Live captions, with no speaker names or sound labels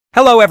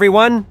Hello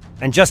everyone!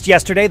 And just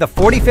yesterday, the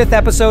 45th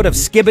episode of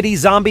Skibidi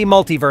Zombie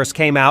Multiverse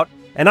came out,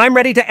 and I'm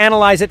ready to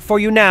analyze it for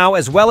you now,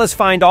 as well as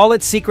find all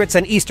its secrets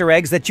and Easter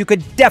eggs that you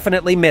could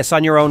definitely miss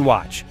on your own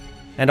watch.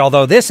 And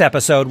although this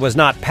episode was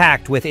not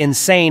packed with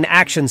insane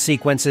action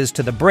sequences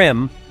to the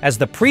brim, as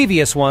the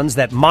previous ones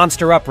that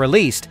Monster Up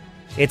released,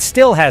 it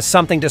still has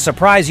something to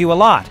surprise you a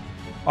lot.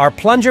 Are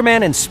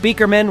Plungerman and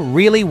Speakerman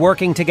really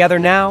working together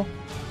now?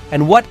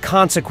 And what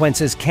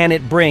consequences can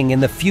it bring in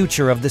the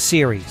future of the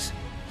series?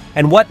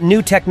 And what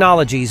new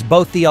technologies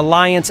both the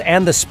Alliance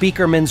and the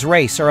Speakerman's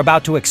race are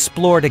about to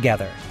explore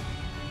together?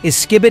 Is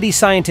Skibidi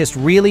Scientist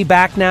really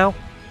back now?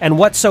 And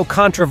what's so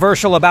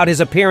controversial about his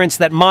appearance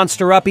that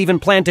Monster Up even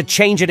planned to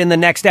change it in the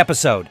next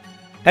episode?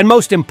 And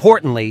most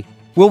importantly,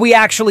 will we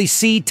actually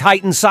see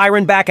Titan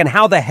SIREN back, and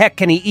how the heck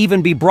can he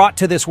even be brought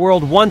to this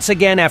world once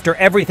again after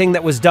everything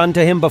that was done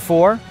to him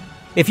before?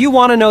 If you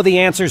want to know the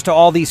answers to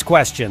all these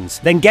questions,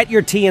 then get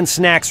your tea and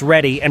snacks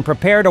ready and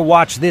prepare to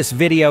watch this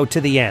video to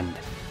the end.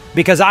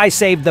 Because I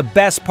saved the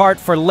best part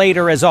for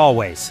later as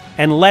always.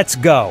 And let's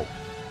go!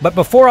 But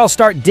before I'll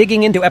start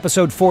digging into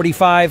episode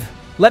 45,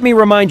 let me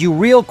remind you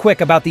real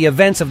quick about the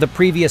events of the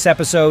previous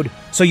episode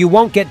so you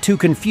won't get too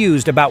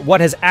confused about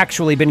what has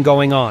actually been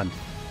going on.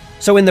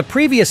 So in the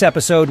previous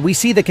episode, we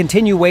see the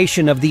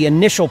continuation of the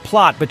initial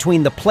plot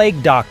between the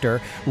Plague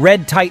Doctor,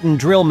 Red Titan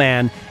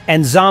Drillman,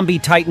 and Zombie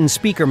Titan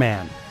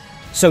Speakerman.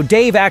 So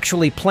Dave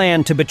actually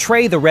planned to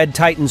betray the Red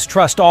Titan's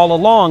trust all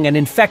along and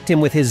infect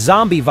him with his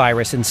zombie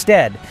virus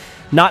instead,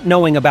 not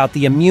knowing about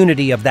the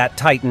immunity of that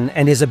Titan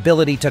and his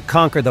ability to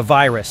conquer the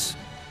virus.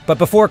 But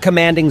before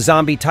commanding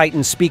Zombie Titan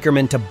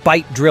Speakerman to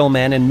bite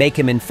Drillman and make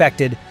him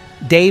infected,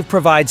 Dave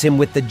provides him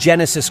with the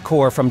Genesis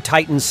core from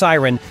Titan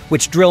SIREN,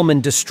 which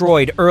Drillman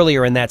destroyed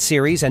earlier in that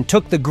series, and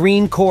took the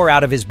green core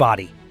out of his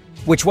body.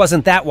 Which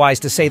wasn't that wise,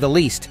 to say the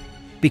least,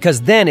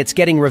 because then it's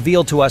getting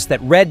revealed to us that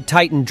Red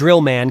Titan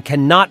Drillman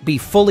cannot be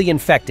fully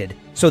infected,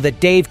 so that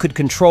Dave could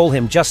control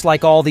him just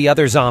like all the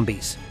other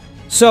zombies.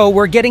 So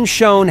we're getting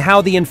shown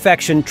how the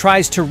infection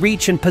tries to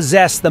reach and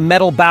possess the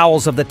metal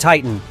bowels of the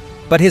Titan,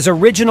 but his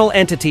original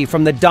entity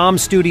from the Dom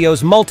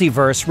Studios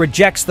multiverse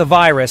rejects the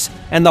virus,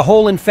 and the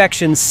whole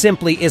infection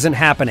simply isn't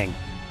happening.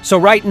 So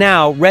right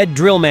now, Red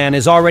Drillman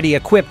is already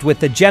equipped with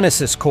the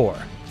Genesis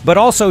core, but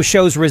also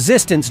shows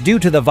resistance due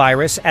to the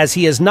virus, as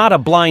he is not a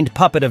blind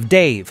puppet of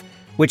Dave,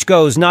 which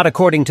goes not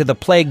according to the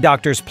Plague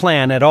Doctor's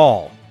plan at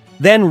all.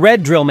 Then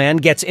Red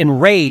Drillman gets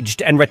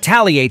enraged and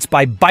retaliates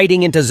by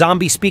biting into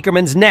Zombie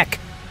Speakerman's neck,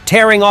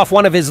 tearing off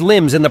one of his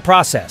limbs in the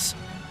process.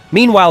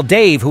 Meanwhile,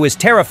 Dave, who is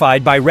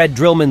terrified by Red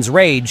Drillman's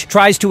rage,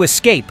 tries to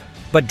escape,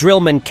 but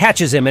Drillman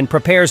catches him and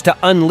prepares to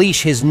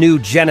unleash his new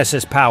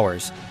Genesis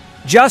powers.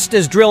 Just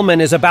as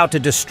Drillman is about to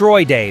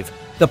destroy Dave,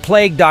 the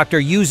Plague Doctor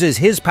uses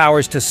his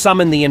powers to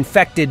summon the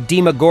infected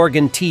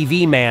Demogorgon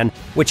TV Man,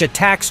 which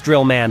attacks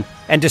Drillman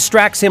and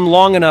distracts him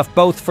long enough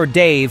both for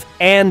Dave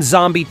and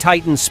Zombie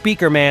Titan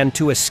Speakerman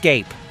to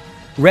escape.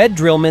 Red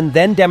Drillman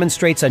then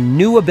demonstrates a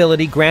new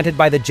ability granted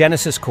by the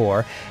Genesis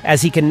core,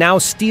 as he can now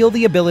steal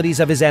the abilities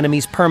of his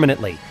enemies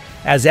permanently,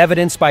 as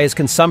evidenced by his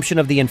consumption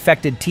of the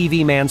infected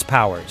TV Man's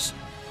powers.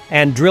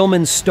 And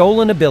Drillman's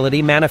stolen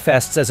ability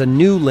manifests as a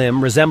new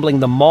limb resembling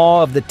the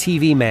maw of the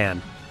TV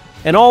Man.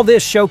 And all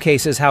this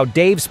showcases how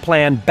Dave's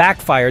plan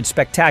backfired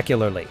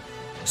spectacularly.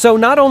 So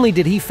not only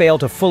did he fail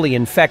to fully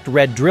infect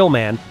Red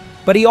Drillman,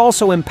 but he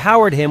also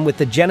empowered him with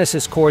the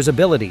Genesis core's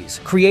abilities,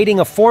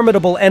 creating a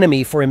formidable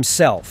enemy for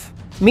himself.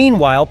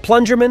 Meanwhile,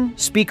 Plungerman,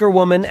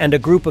 Speakerwoman, and a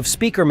group of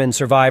Speakerman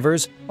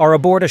survivors are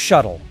aboard a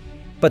shuttle.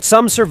 But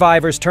some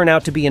survivors turn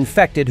out to be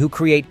infected, who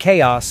create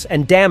chaos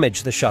and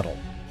damage the shuttle.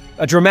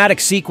 A dramatic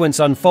sequence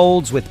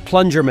unfolds with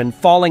Plungerman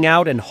falling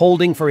out and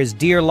holding for his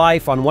dear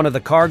life on one of the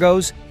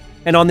cargoes.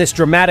 And on this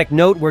dramatic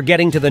note, we're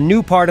getting to the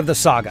new part of the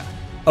saga.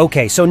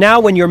 Okay, so now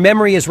when your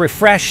memory is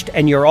refreshed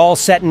and you're all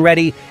set and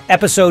ready,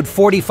 episode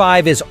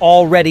 45 is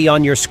already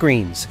on your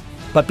screens.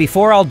 But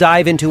before I'll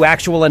dive into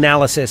actual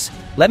analysis,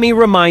 let me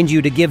remind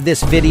you to give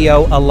this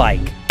video a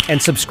like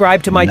and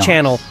subscribe to my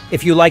channel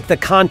if you like the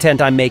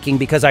content I'm making,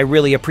 because I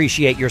really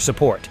appreciate your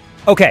support.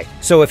 Okay,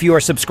 so if you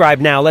are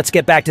subscribed now, let's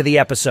get back to the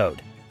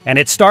episode. And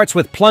it starts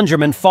with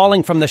Plungerman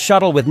falling from the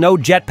shuttle with no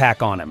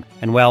jetpack on him.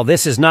 And well,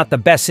 this is not the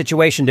best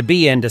situation to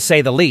be in, to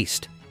say the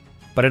least.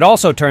 But it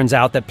also turns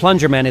out that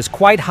Plungerman is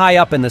quite high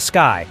up in the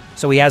sky,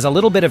 so he has a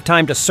little bit of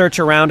time to search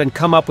around and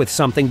come up with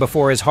something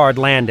before his hard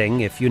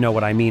landing, if you know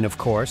what I mean, of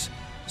course.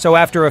 So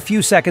after a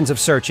few seconds of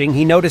searching,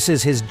 he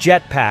notices his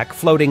jetpack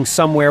floating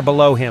somewhere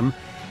below him,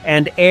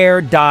 and Air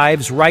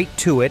dives right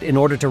to it in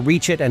order to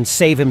reach it and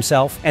save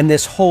himself. And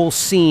this whole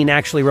scene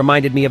actually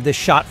reminded me of this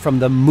shot from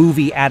the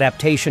movie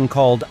adaptation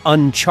called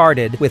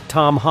Uncharted with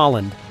Tom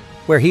Holland,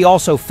 where he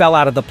also fell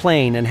out of the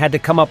plane and had to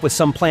come up with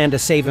some plan to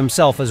save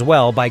himself as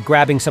well by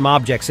grabbing some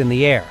objects in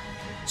the air.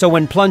 So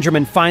when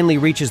Plungerman finally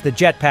reaches the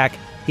jetpack,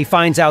 he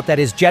finds out that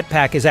his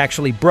jetpack is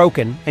actually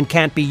broken and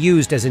can't be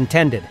used as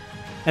intended.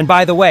 And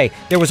by the way,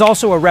 there was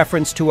also a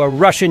reference to a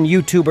Russian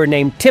YouTuber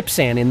named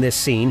Tipsan in this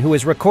scene, who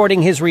is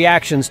recording his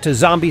reactions to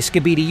Zombie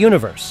Skibidi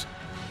Universe.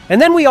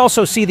 And then we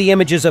also see the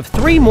images of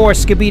 3 more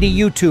Skibidi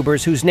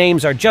YouTubers whose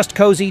names are Just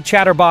Cozy,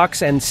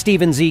 Chatterbox, and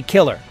Steven Z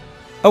Killer.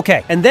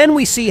 Okay, and then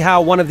we see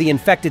how one of the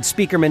infected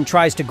speakermen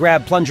tries to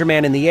grab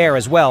Plungerman in the air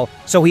as well,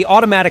 so he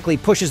automatically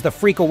pushes the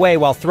freak away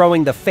while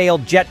throwing the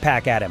failed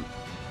jetpack at him.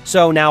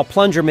 So now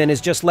Plungerman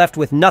is just left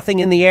with nothing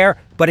in the air,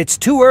 but it's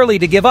too early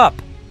to give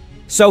up.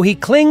 So he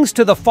clings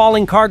to the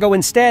falling cargo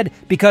instead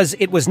because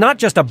it was not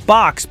just a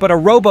box but a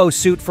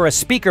robo-suit for a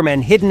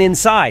speakerman hidden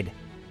inside.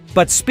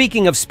 But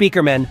speaking of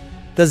speakermen,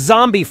 the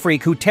zombie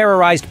freak who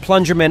terrorized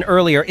Plungerman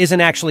earlier isn't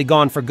actually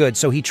gone for good,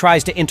 so he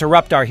tries to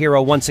interrupt our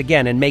hero once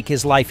again and make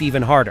his life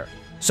even harder.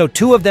 So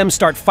 2 of them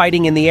start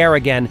fighting in the air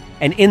again,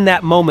 and in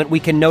that moment we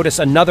can notice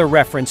another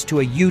reference to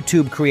a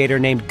YouTube creator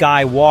named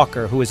Guy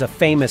Walker, who is a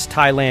famous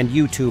Thailand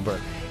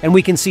YouTuber. And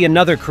we can see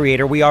another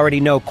creator we already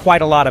know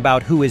quite a lot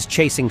about who is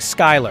chasing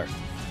Skylar.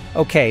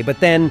 Okay,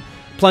 but then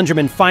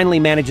Plungerman finally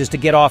manages to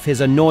get off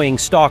his annoying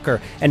stalker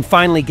and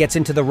finally gets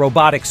into the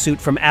robotic suit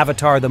from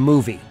Avatar the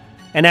movie.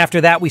 And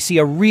after that, we see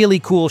a really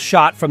cool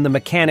shot from the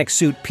mechanic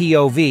suit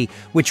POV,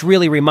 which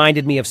really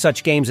reminded me of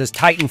such games as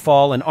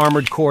Titanfall and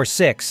Armored Core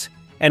 6.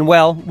 And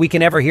well, we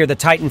can ever hear the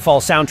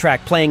Titanfall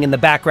soundtrack playing in the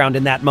background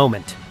in that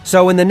moment.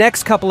 So in the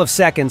next couple of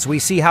seconds, we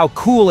see how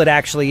cool it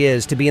actually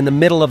is to be in the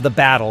middle of the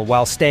battle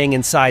while staying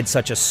inside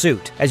such a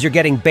suit, as you're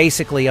getting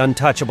basically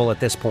untouchable at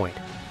this point.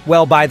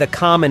 Well, by the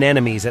common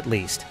enemies at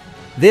least.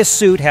 This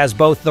suit has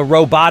both the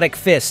robotic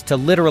fist to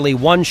literally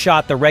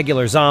one-shot the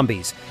regular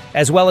zombies,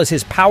 as well as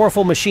his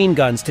powerful machine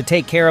guns to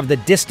take care of the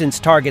distance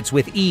targets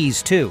with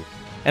ease too.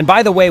 And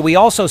by the way, we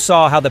also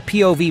saw how the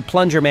POV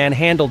Plungerman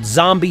handled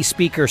zombie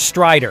speaker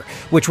Strider,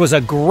 which was a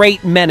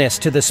great menace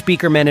to the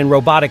speakermen in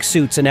robotic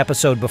suits in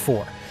episode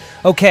before.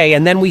 Okay,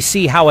 and then we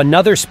see how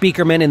another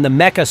speakerman in the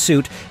mecha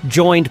suit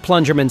joined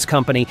Plungerman's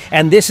company,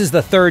 and this is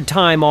the 3rd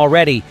time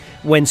already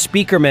when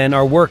speakermen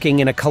are working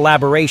in a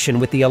collaboration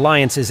with the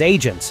Alliance's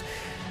agents,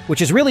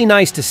 which is really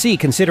nice to see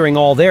considering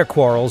all their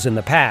quarrels in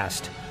the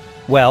past.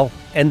 Well,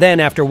 and then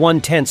after one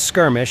tense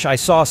skirmish, I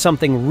saw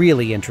something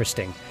really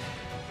interesting.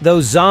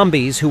 Those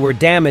zombies who were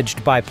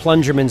damaged by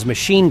Plungerman's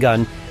machine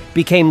gun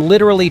became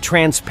literally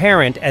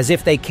transparent as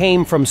if they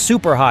came from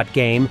Superhot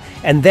Game,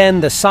 and then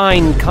the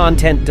sign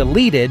 "Content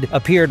Deleted"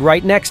 appeared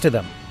right next to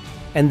them.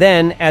 And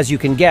then, as you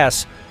can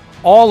guess,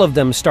 all of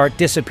them start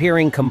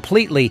disappearing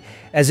completely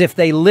as if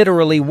they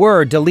literally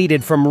were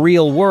deleted from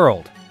real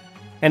world.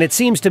 And it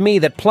seems to me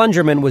that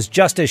Plungerman was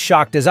just as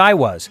shocked as I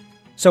was.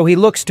 So he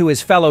looks to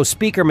his fellow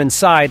speakerman's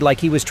side like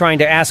he was trying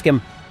to ask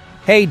him,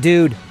 "Hey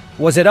dude,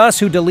 was it us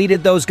who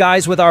deleted those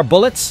guys with our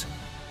bullets?"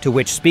 To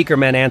which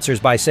speakerman answers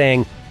by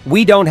saying,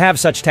 "We don't have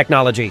such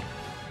technology."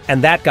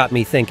 And that got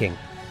me thinking,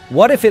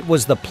 what if it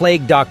was the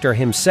Plague Doctor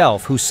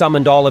himself who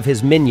summoned all of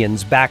his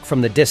minions back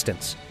from the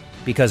distance?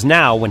 Because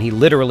now, when he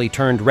literally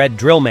turned Red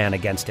Drillman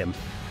against him,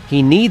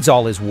 he needs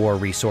all his war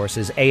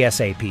resources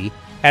ASAP,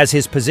 as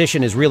his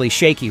position is really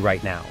shaky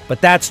right now.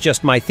 But that's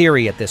just my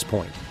theory at this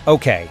point.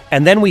 Okay,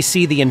 and then we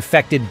see the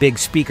infected big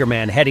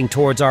speakerman heading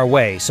towards our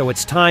way, so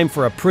it's time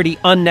for a pretty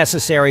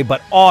unnecessary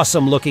but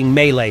awesome-looking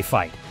melee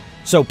fight.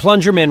 So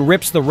Plungerman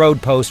rips the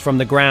road post from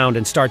the ground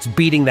and starts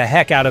beating the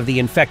heck out of the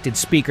infected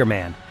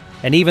speakerman.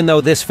 And even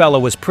though this fellow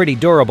was pretty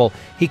durable,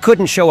 he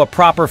couldn't show a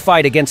proper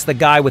fight against the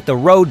guy with the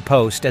road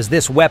post, as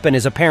this weapon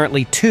is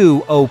apparently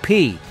too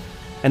OP.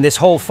 And this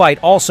whole fight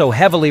also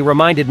heavily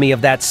reminded me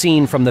of that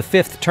scene from the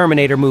 5th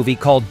Terminator movie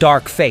called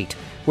Dark Fate,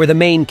 where the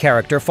main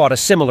character fought a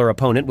similar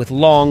opponent with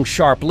long,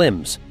 sharp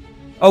limbs.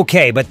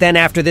 Okay, but then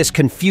after this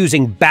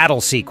confusing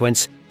battle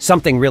sequence,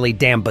 something really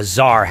damn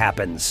bizarre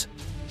happens.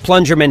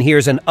 Plungerman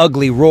hears an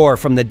ugly roar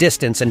from the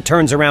distance and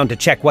turns around to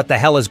check what the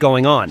hell is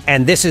going on.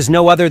 And this is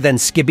no other than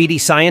Skibidi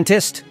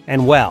Scientist?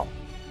 And well,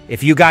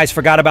 if you guys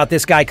forgot about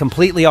this guy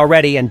completely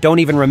already and don't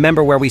even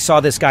remember where we saw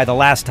this guy the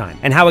last time,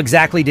 and how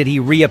exactly did he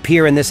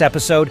reappear in this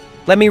episode,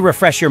 let me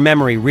refresh your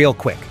memory real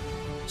quick.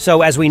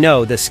 So as we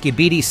know, the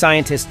Skibidi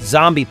Scientist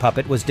zombie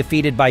puppet was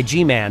defeated by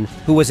G-Man,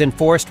 who was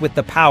enforced with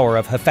the power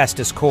of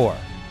Hephaestus' core.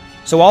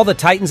 So all the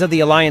Titans of the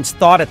Alliance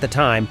thought at the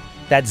time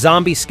that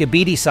zombie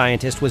Skibidi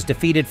Scientist was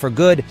defeated for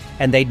good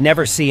and they'd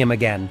never see him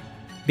again.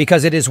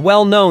 Because it is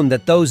well known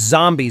that those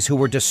zombies who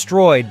were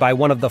destroyed by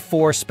one of the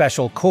 4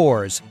 special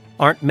cores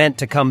aren't meant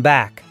to come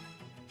back.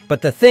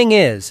 But the thing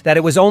is that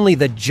it was only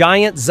the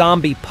giant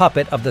zombie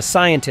puppet of the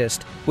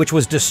scientist which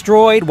was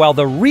destroyed, while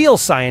the real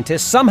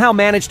scientist somehow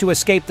managed to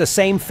escape the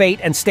same fate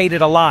and stayed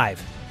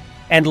alive.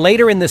 And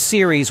later in the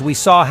series, we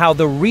saw how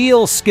the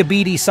real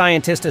Skibidi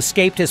Scientist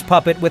escaped his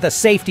puppet with a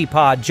safety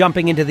pod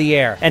jumping into the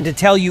air. And to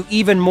tell you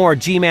even more,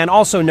 G-Man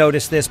also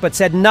noticed this but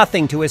said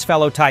nothing to his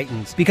fellow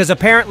Titans, because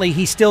apparently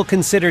he still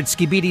considered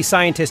Skibidi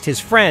Scientist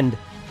his friend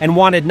and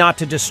wanted not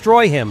to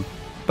destroy him,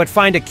 but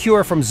find a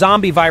cure from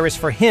zombie virus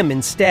for him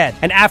instead.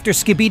 And after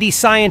Skibidi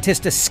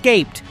Scientist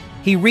escaped,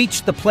 he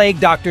reached the Plague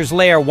Doctor's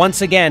lair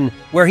once again,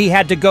 where he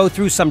had to go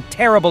through some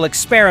terrible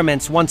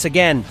experiments once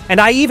again.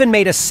 And I even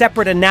made a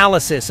separate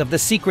analysis of the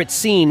secret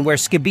scene where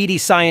Skibidi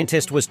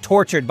Scientist was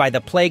tortured by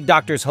the Plague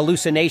Doctor's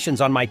hallucinations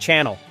on my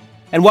channel.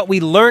 And what we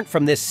learnt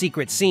from this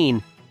secret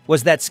scene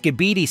was that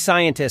Skibidi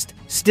scientist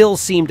still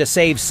seemed to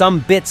save some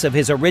bits of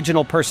his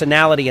original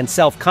personality and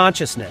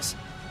self-consciousness,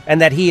 and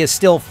that he is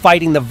still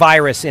fighting the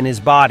virus in his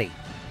body.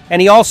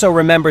 And he also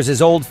remembers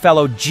his old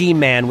fellow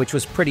G-Man, which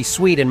was pretty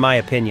sweet in my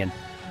opinion.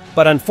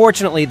 But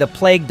unfortunately, the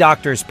Plague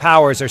Doctor's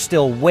powers are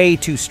still way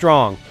too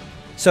strong,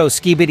 so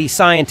Skibidi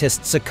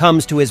scientist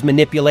succumbs to his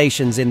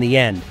manipulations in the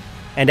end.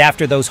 And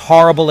after those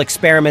horrible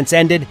experiments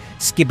ended,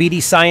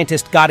 Skibidi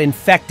scientist got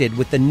infected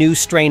with the new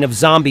strain of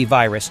zombie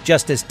virus,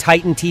 just as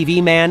Titan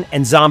TV Man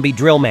and Zombie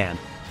Drill Man.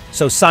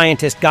 So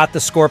scientist got the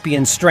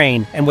scorpion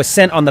strain and was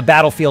sent on the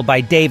battlefield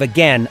by Dave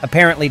again,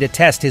 apparently to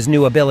test his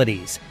new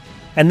abilities.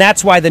 And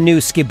that's why the new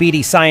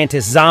Skibidi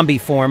scientist zombie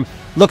form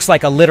looks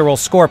like a literal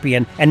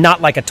scorpion and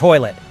not like a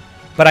toilet.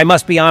 But I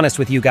must be honest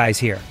with you guys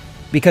here,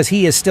 because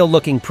he is still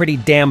looking pretty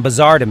damn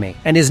bizarre to me,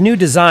 and his new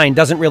design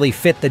doesn't really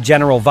fit the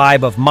general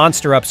vibe of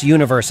Monster Up's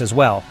universe as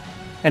well.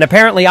 And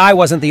apparently I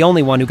wasn't the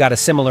only one who got a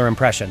similar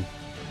impression.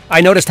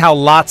 I noticed how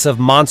lots of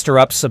Monster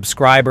Up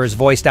subscribers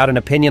voiced out an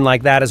opinion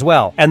like that as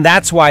well, and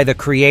that's why the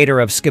creator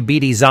of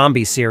Skibidi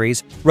Zombie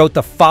series wrote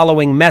the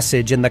following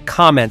message in the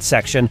comment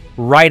section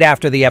right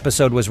after the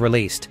episode was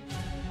released.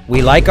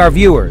 "We, like our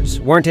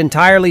viewers, weren't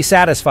entirely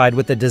satisfied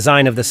with the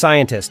design of the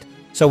scientist,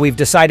 so we've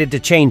decided to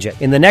change it.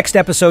 In the next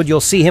episode,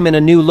 you'll see him in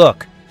a new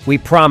look. We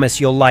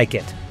promise you'll like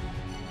it."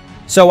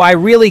 So I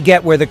really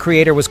get where the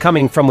creator was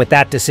coming from with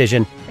that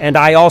decision, and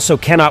I also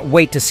cannot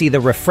wait to see the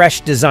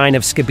refreshed design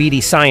of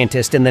Skibidi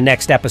Scientist in the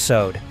next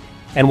episode.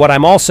 And what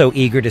I'm also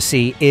eager to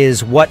see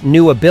is what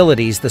new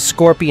abilities the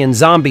Scorpion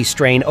Zombie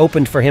strain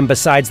opened for him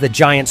besides the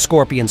giant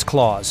scorpion's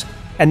claws.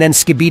 And then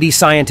Skibidi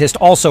Scientist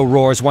also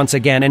roars once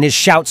again, and his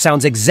shout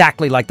sounds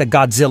exactly like the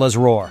Godzilla's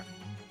roar.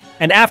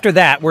 And after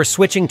that, we're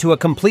switching to a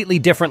completely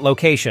different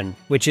location,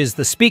 which is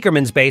the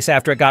Speakerman's base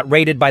after it got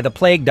raided by the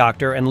Plague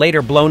Doctor and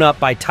later blown up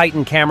by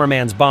Titan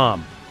Cameraman's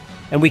bomb.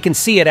 And we can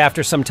see it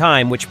after some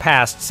time which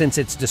passed since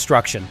its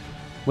destruction,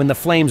 when the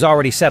flames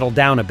already settled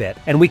down a bit.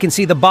 And we can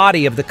see the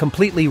body of the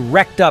completely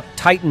wrecked up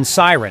Titan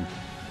SIREN,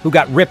 who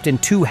got ripped in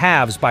two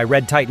halves by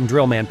Red Titan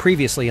Drillman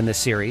previously in this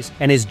series,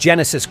 and his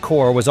Genesis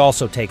core was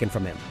also taken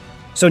from him.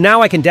 So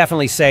now I can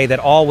definitely say that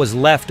all was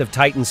left of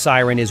Titan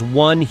SIREN is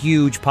one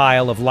huge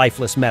pile of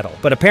lifeless metal.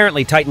 But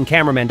apparently Titan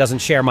Cameraman doesn't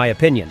share my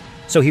opinion,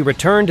 so he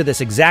returned to this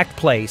exact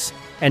place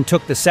and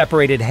took the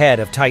separated head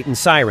of Titan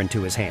SIREN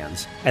to his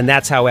hands. And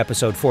that's how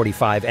episode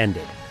 45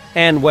 ended.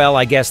 And well,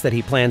 I guess that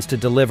he plans to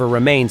deliver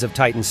remains of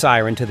Titan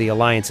SIREN to the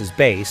Alliance's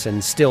base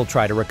and still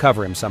try to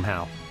recover him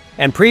somehow.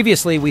 And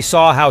previously we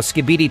saw how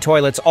Skibidi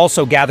Toilets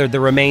also gathered the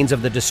remains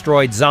of the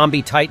destroyed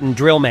zombie Titan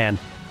Drillman.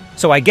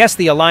 So I guess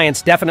the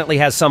Alliance definitely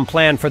has some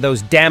plan for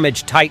those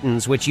damaged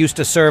Titans which used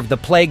to serve the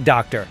Plague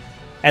Doctor.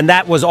 And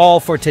that was all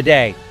for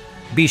today.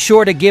 Be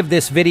sure to give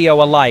this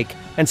video a like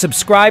and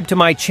subscribe to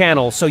my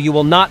channel so you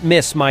will not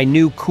miss my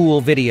new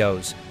cool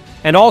videos.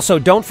 And also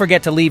don't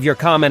forget to leave your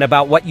comment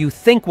about what you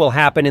think will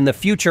happen in the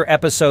future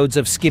episodes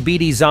of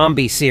Skibidi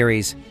Zombie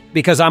series,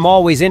 because I'm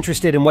always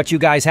interested in what you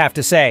guys have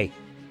to say.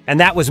 And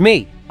that was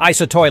me,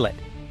 IsoToilet.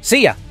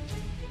 See ya!